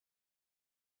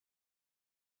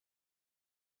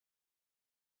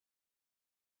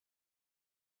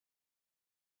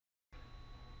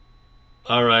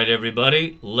All right,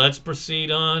 everybody, let's proceed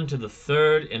on to the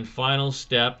third and final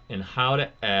step in how to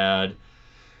add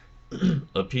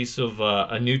a piece of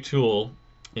a new tool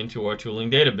into our tooling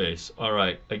database. All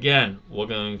right, again, we're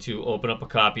going to open up a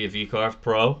copy of Vcarve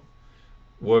Pro.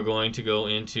 We're going to go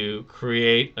into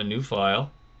create a new file.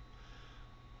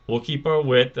 We'll keep our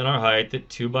width and our height at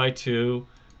 2 by 2.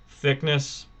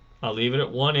 Thickness, I'll leave it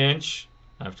at 1 inch.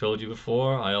 I've told you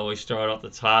before, I always start off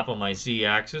the top of my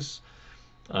z-axis.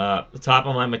 The top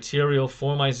of my material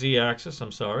for my z-axis,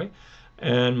 I'm sorry,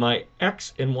 and my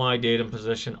x and y datum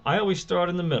position, I always start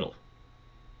in the middle.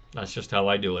 That's just how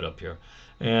I do it up here.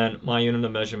 And my unit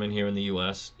of measurement here in the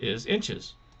US is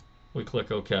inches. We click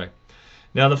OK.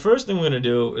 Now the first thing we're going to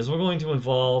do is we're going to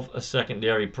involve a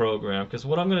secondary program, because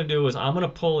what I'm going to do is I'm going to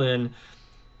pull in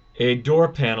a door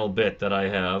panel bit that I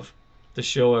have to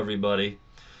show everybody,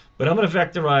 but I'm going to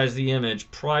vectorize the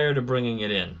image prior to bringing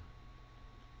it in.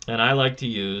 And I like to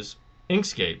use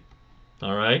Inkscape.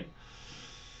 All right.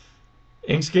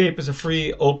 Inkscape is a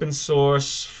free open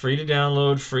source, free to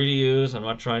download, free to use. I'm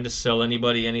not trying to sell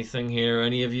anybody anything here.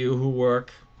 Any of you who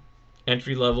work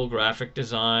entry-level graphic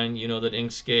design, you know that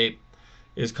Inkscape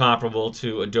is comparable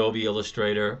to Adobe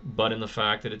Illustrator, but in the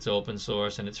fact that it's open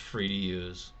source and it's free to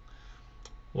use.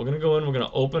 We're going to go in, we're going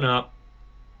to open up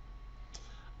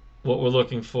what we're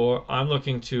looking for. I'm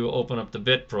looking to open up the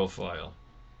bit profile.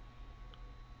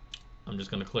 I'm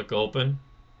just going to click open.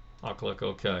 I'll click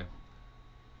OK.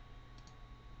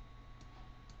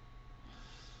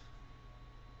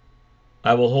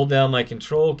 I will hold down my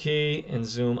control key and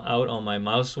zoom out on my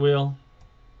mouse wheel.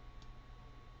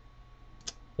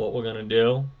 What we're going to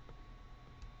do,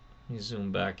 let me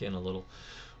zoom back in a little.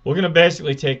 We're going to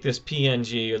basically take this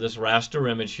PNG or this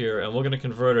raster image here and we're going to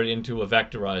convert it into a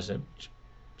vectorized image.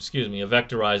 Excuse me, a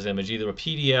vectorized image, either a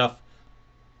PDF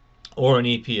or an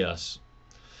EPS.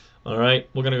 All right,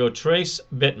 we're going to go trace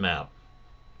bitmap.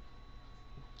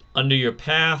 Under your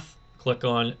path, click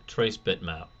on trace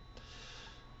bitmap.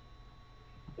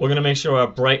 We're going to make sure our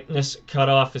brightness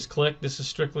cutoff is clicked. This is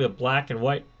strictly a black and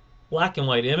white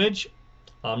image.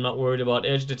 I'm not worried about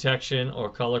edge detection or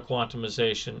color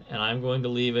quantumization, and I'm going to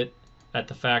leave it at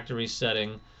the factory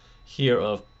setting here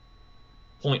of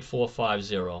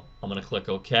 0.450. I'm going to click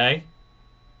OK,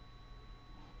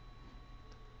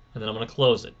 and then I'm going to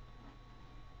close it.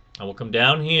 I will come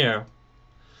down here.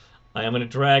 I am going to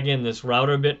drag in this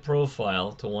router bit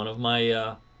profile to one of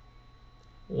my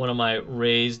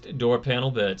raised door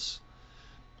panel bits.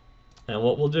 And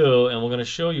what we'll do, and we're going to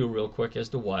show you real quick as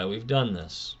to why we've done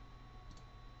this.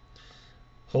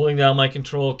 Holding down my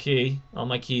control key on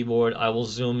my keyboard, I will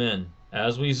zoom in.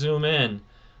 As we zoom in,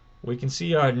 we can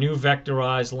see our new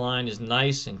vectorized line is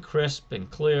nice and crisp and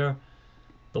clear.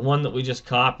 The one that we just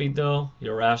copied, though,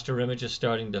 your raster image, is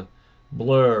starting to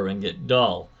blur and get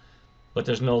dull, but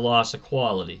there's no loss of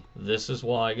quality. This is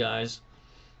why, guys,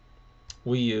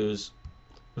 we use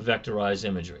vectorize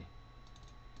imagery.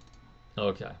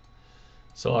 Okay,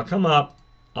 so I'll come up,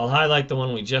 I'll highlight the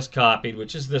one we just copied,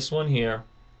 which is this one here.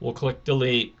 We'll click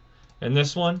delete, and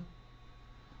this one,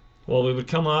 well, we would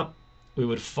come up, we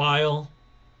would file,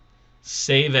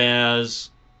 save as,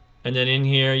 and then in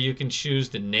here you can choose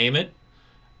to name it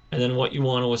and then what you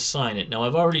want to assign it. Now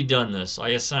I've already done this.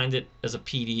 I assigned it as a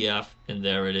PDF and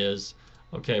there it is.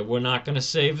 Okay, we're not going to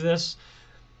save this,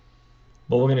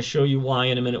 but we're going to show you why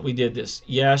in a minute we did this.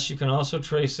 Yes, you can also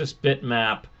trace this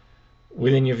bitmap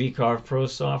within your Vcarve Pro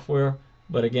software,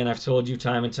 but again, I've told you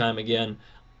time and time again,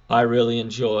 I really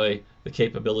enjoy the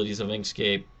capabilities of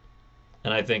Inkscape,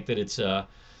 and I think that it's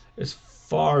as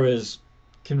far as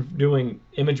doing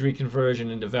imagery conversion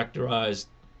into vectorized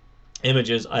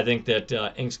images, I think that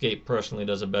Inkscape personally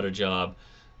does a better job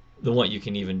than what you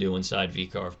can even do inside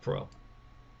Vcarve Pro.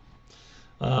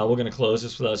 We're going to close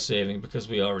this without saving because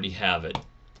we already have it.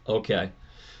 Okay.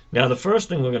 Now the first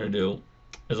thing we're going to do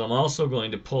is I'm also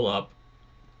going to pull up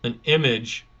an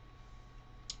image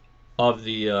of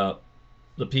the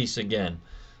piece again.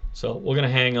 So we're going to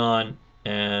hang on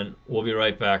and we'll be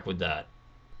right back with that.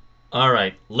 All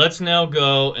right, let's now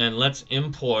go and let's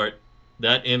import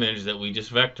that image that we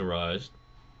just vectorized,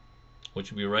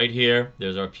 which will be right here.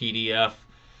 There's our PDF.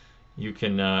 You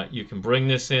can bring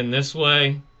this in this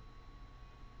way.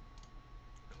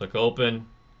 Click open.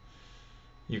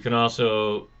 You can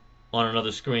also, on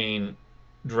another screen,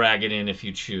 drag it in if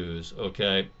you choose.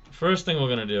 Okay. First thing we're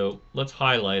going to do, let's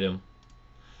highlight him.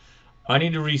 I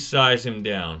need to resize him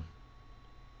down.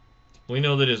 We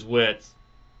know that his width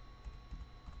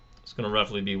is going to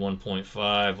roughly be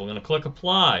 1.5. We're going to click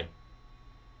apply.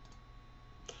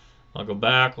 I'll go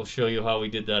back. We'll show you how we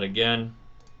did that again.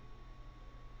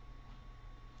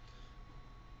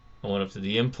 I went up to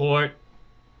the import.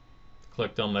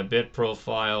 clicked on my bit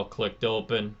profile, clicked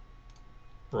open,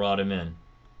 brought him in.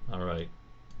 All right.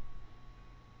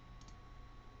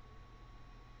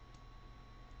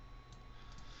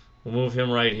 We'll move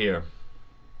him right here.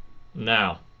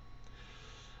 Now,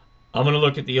 I'm going to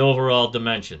look at the overall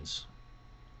dimensions.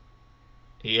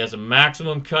 He has a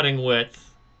maximum cutting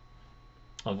width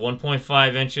of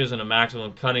 1.5 inches and a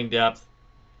maximum cutting depth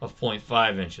of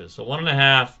 0.5 inches. So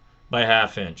 1.5 by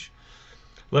 ½ inch.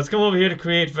 Let's come over here to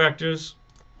create vectors.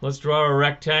 Let's draw a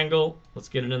rectangle. Let's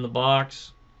get it in the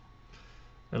box.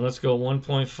 And let's go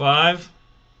 1.5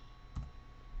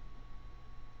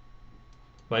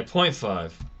 by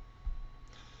 0.5.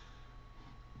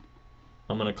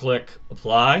 I'm going to click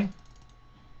apply.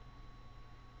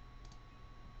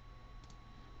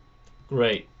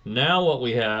 Great. Now what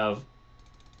we have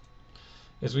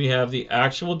is we have the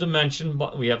actual dimension,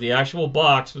 we have the actual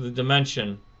box with the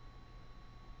dimension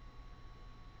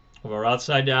of our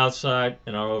outside to outside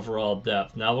and our overall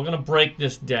depth. Now we're going to break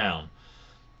this down.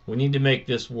 We need to make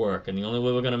this work, and the only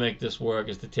way we're going to make this work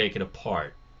is to take it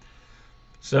apart.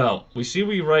 So we see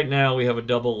right now we have a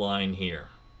double line here.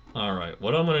 All right,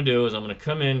 what I'm going to do is I'm going to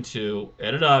come into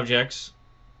Edit Objects,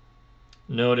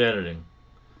 Node Editing.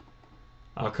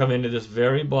 I'll come into this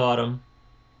very bottom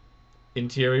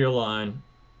interior line.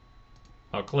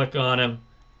 I'll click on him.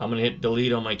 I'm going to hit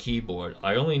delete on my keyboard.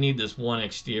 I only need this one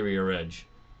exterior edge.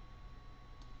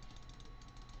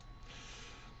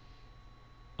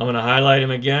 I'm going to highlight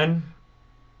him again.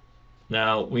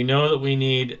 Now, we know that we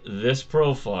need this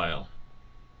profile.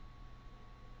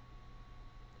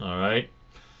 All right.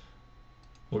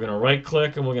 We're going to right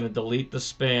click and we're going to delete the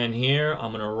span here.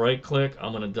 I'm going to right click.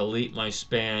 I'm going to delete my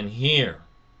span here.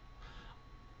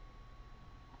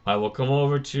 I will come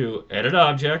over to Edit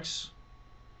Objects,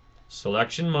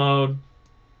 Selection Mode.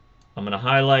 I'm going to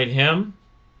highlight him.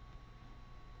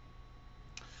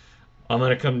 I'm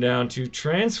going to come down to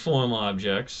Transform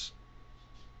Objects,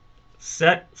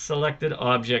 Set Selected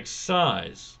Object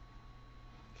Size.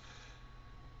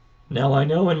 Now I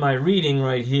know in my reading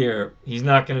right here, he's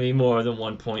not going to be more than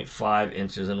 1.5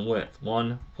 inches in width.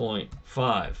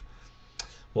 1.5.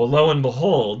 Well, lo and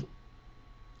behold,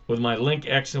 with my link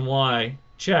X and Y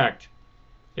checked,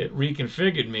 it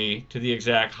reconfigured me to the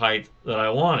exact height that I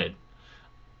wanted.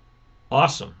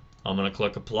 Awesome. I'm going to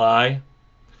click Apply.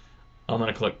 I'm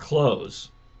going to click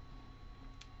Close.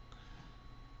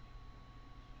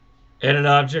 Edit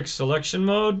Object Selection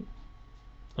Mode.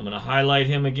 I'm going to highlight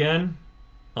him again.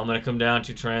 I'm going to come down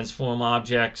to Transform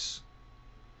Objects,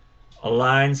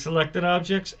 Align Selected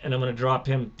Objects, and I'm going to drop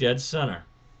him dead center.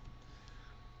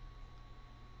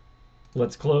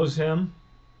 Let's close him.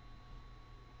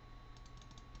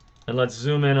 And let's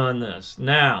zoom in on this.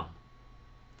 Now,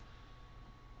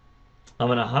 I'm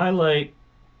going to highlight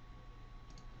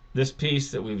this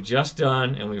piece that we've just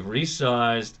done and we've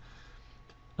resized.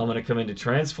 I'm going to come into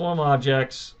Transform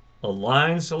Objects,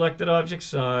 Align Selected Object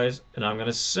Size, and I'm going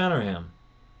to center him.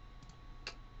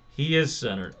 He is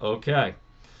centered. Okay.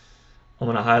 I'm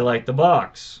going to highlight the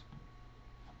box.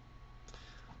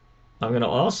 I'm going to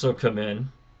also come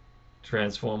in,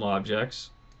 Transform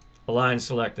Objects, Align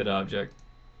Selected Object,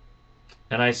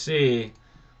 and I see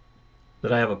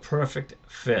that I have a perfect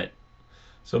fit.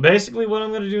 So basically what I'm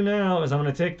going to do now is I'm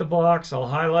going to take the box, I'll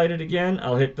highlight it again,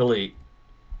 I'll hit delete.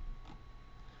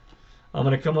 I'm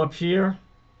going to come up here.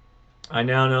 I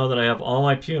now know that I have all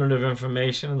my punitive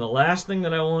information, and the last thing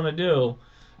that I want to do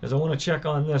is I want to check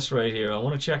on this right here. I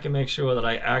want to check and make sure that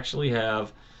I actually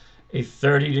have a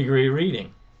 30-degree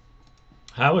reading.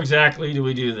 How exactly do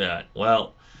we do that?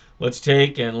 Well, let's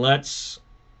take and let's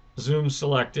zoom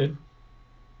selected.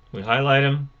 We highlight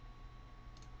him.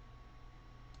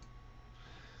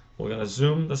 We're going to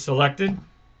zoom the selected.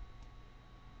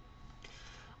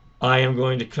 I am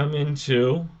going to come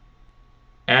into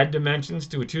Add Dimensions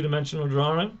to a two-dimensional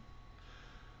drawing.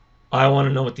 I want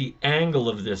to know what the angle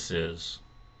of this is.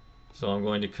 So I'm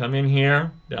going to come in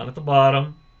here, down at the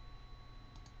bottom.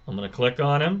 I'm going to click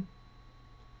on him.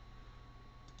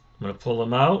 I'm going to pull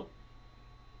him out.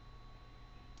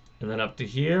 And then up to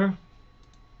here.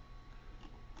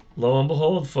 Lo and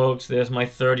behold, folks, there's my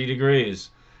 30 degrees.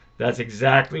 That's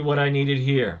exactly what I needed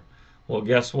here. Well,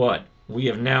 guess what? We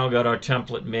have now got our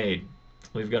template made.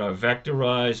 We've got our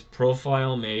vectorized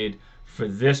profile made for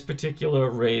this particular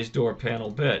raised door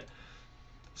panel bit.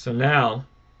 So now,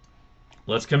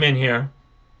 let's come in here,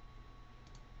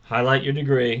 highlight your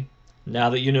degree. Now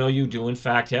that you know you do in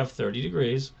fact have 30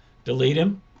 degrees, delete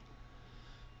him.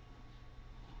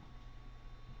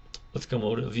 Let's come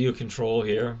over to View Control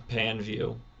here, Pan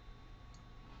View.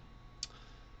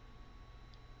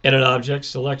 Edit Object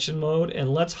Selection Mode,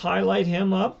 and let's highlight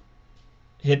him up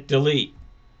hit delete.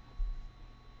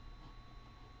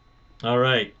 All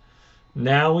right.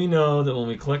 Now we know that when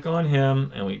we click on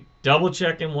him and we double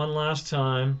check him one last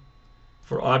time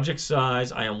for object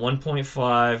size, I am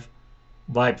 1.5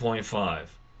 by 0.5.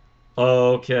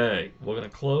 Okay, we're going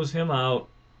to close him out.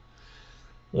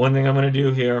 One thing I'm going to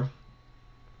do here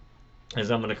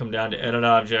is I'm going to come down to Edit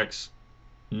Objects,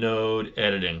 Node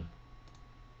Editing.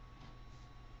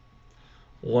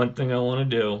 One thing I want to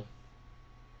do,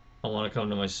 I want to come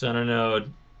to my center node.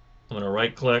 I'm going to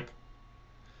right click.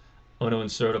 I'm going to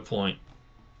insert a point.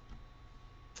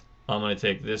 I'm going to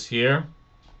take this here.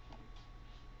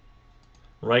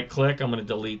 Right click. I'm going to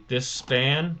delete this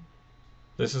span.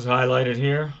 This is highlighted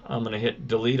here. I'm going to hit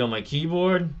delete on my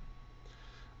keyboard.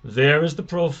 There is the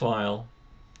profile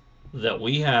that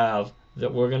we have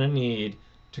that we're going to need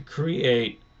to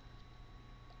create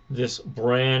this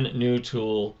brand new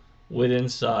tool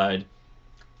inside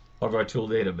of our tool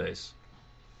database.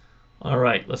 All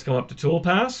right, let's come up to Tool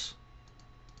Paths.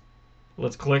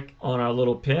 Let's click on our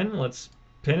little pin. Let's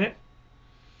pin it.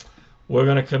 We're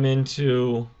going to come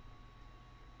into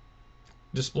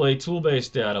Display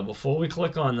Tool-Based Data. Before we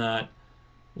click on that,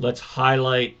 let's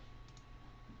highlight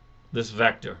this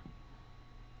vector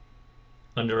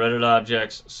under Edit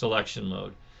Objects, Selection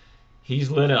Mode. He's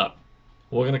lit up.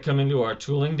 We're going to come into our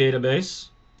tooling database.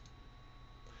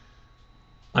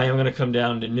 I am going to come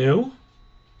down to New.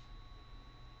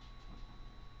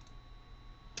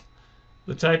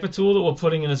 The type of tool that we're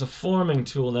putting in is a forming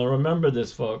tool. Now remember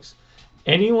this, folks.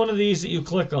 Any one of these that you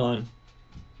click on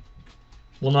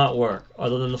will not work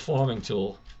other than the forming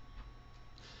tool.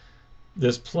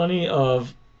 There's plenty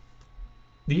of,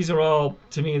 these are all,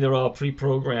 to me, they're all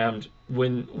pre-programmed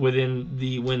within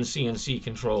the WinCNC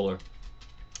controller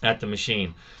at the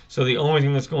machine. So the only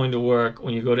thing that's going to work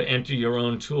when you go to enter your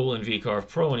own tool in Vcarve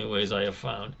Pro, anyways, I have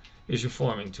found, is your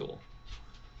forming tool.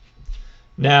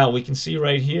 Now we can see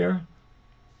right here,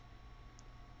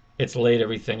 it's laid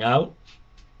everything out.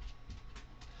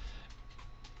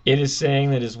 It is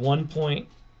saying that is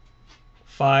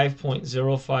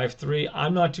 1.5.053.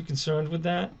 I'm not too concerned with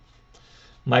that.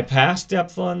 My pass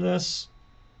depth on this,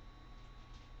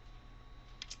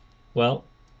 well,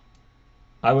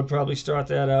 I would probably start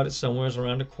that out at somewhere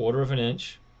around 1/4 of an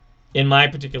inch in my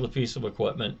particular piece of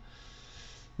equipment.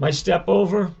 My step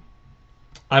over,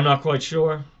 I'm not quite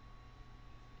sure.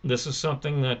 This is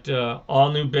something that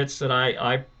all new bits that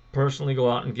I personally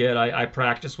go out and get, I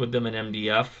practice with them in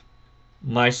MDF.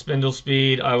 My spindle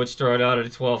speed, I would start out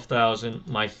at 12,000.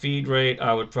 My feed rate,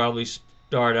 I would probably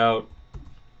start out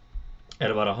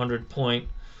at about 100 point.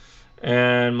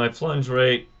 And my plunge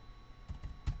rate,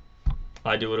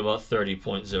 I do it about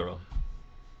 30.0.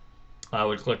 I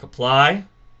would click apply.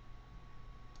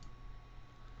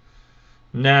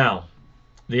 Now,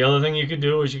 the other thing you could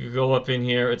do is you could go up in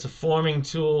here. It's a forming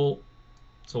tool.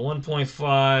 It's a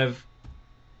 1.5.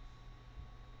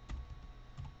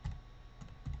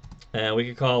 And we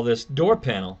could call this door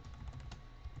panel.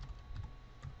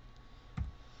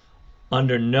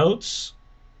 Under notes,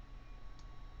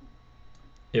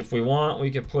 if we want, we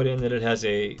could put in that it has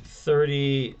a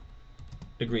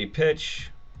 30-degree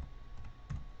pitch.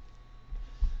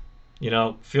 You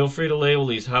know, feel free to label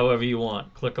these however you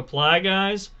want. Click apply,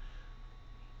 guys.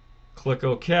 Click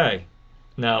OK.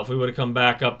 Now, if we were to come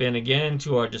back up in again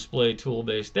to our display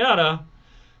tool-based data,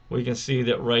 we can see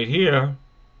that right here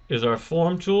is our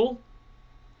form tool.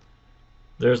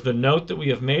 There's the note that we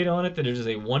have made on it that it is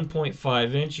a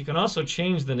 1.5 inch. You can also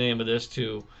change the name of this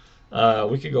to,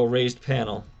 we could go raised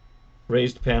panel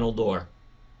door.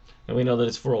 And we know that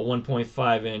it's for a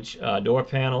 1.5 inch door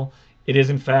panel. It is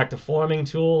in fact a forming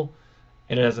tool,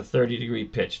 and it has a 30-degree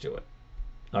pitch to it.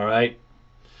 All right.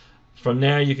 From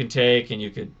there you can take and you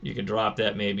could drop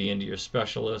that maybe into your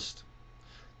specialist.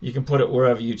 You can put it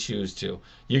wherever you choose to.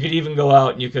 You could even go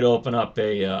out and you could open up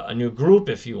a new group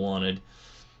if you wanted,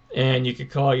 and you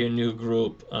could call your new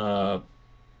group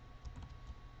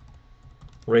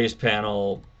raised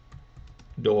panel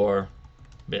door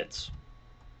bits.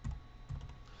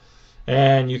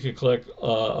 And you could click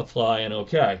apply and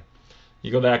OK.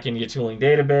 You go back into your tooling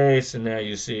database, and there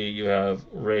you see you have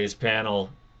raised panel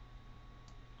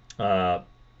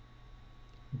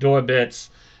door bits,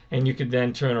 and you could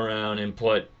then turn around and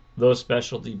put those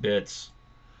specialty bits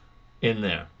in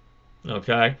there.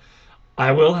 Okay?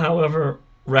 I will, however,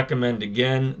 recommend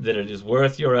again that it is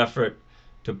worth your effort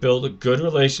to build a good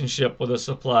relationship with a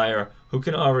supplier who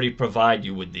can already provide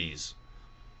you with these.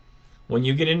 When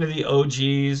you get into the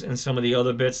OGs and some of the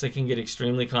other bits, they can get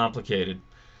extremely complicated.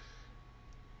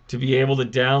 To be able to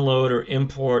download or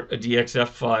import a DXF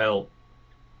file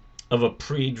of a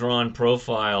pre-drawn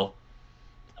profile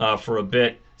for a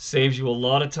bit. Saves you a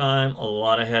lot of time, a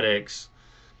lot of headaches,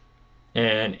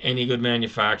 and any good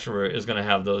manufacturer is going to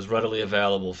have those readily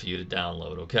available for you to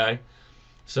download, okay?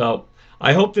 So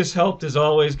I hope this helped as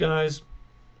always, guys.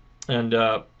 And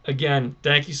again,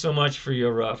 thank you so much for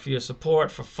your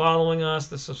support, for following us,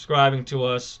 for subscribing to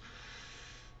us.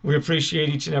 We appreciate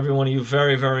each and every one of you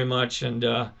very, very much.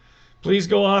 And please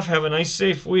go off, have a nice,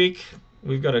 safe week.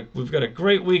 We've got a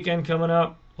great weekend coming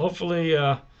up. Hopefully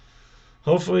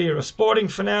you're a sporting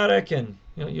fanatic and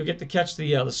you'll get to catch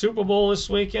the Super Bowl this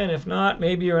weekend. If not,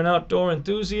 maybe you're an outdoor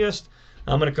enthusiast.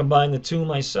 I'm going to combine the two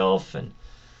myself and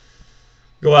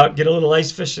go out and get a little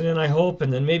ice fishing in, I hope,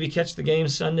 and then maybe catch the game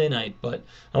Sunday night. But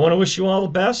I want to wish you all the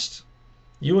best,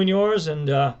 you and yours. And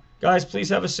guys, please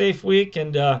have a safe week,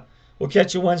 and we'll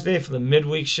catch you Wednesday for the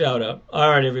midweek shout-out. All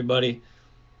right, everybody.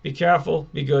 Be careful,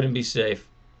 be good, and be safe.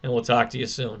 And we'll talk to you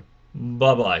soon.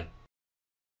 Bye-bye.